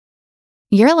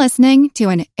You're listening to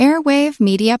an Airwave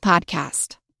Media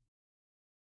Podcast.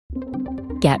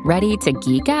 Get ready to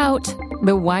geek out.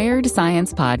 The Wired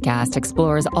Science Podcast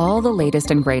explores all the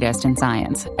latest and greatest in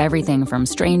science. Everything from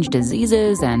strange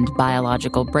diseases and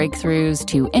biological breakthroughs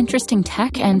to interesting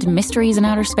tech and mysteries in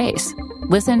outer space.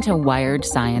 Listen to Wired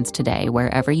Science today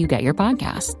wherever you get your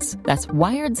podcasts. That's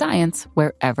Wired Science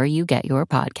wherever you get your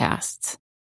podcasts.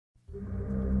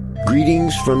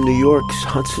 Greetings from New York's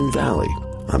Hudson Valley.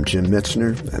 I'm Jim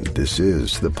Metzner, and this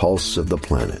is The Pulse of the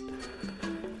Planet.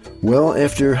 Well,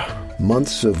 after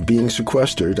months of being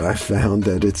sequestered, I found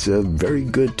that it's a very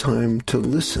good time to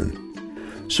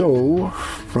listen. So,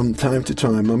 from time to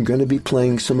time, I'm going to be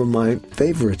playing some of my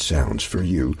favorite sounds for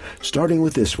you, starting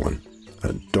with this one,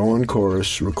 a dawn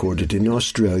chorus recorded in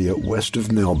Australia west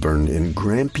of Melbourne in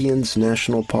Grampians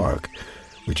National Park,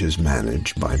 which is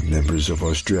managed by members of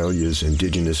Australia's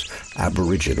Indigenous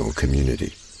Aboriginal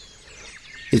community.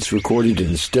 It's recorded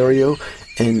in stereo,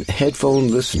 and headphone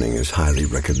listening is highly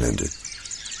recommended.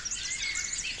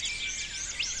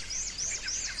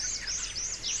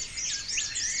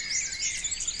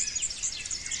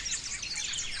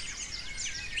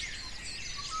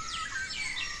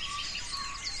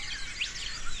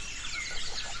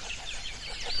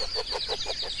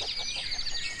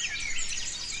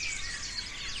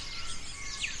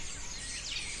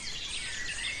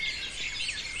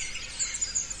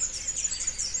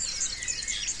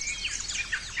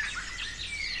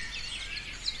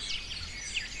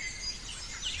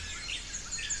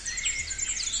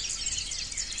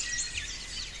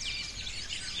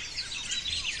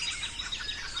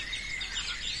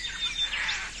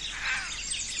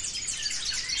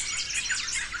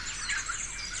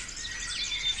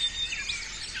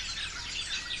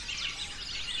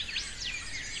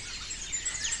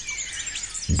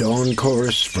 Dawn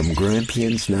chorus from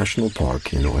Grampians National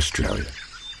Park in Australia.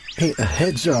 Hey, a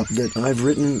heads up that I've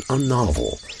written a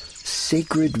novel,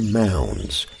 Sacred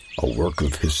Mounds, a work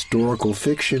of historical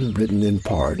fiction written in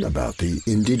part about the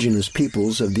indigenous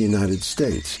peoples of the United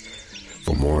States.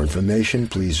 For more information,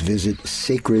 please visit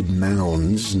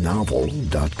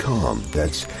sacredmoundsnovel.com.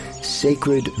 That's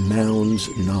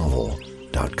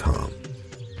sacredmoundsnovel.com.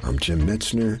 I'm Jim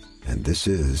Metzner, and this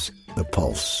is The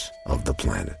Pulse of the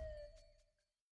Planet.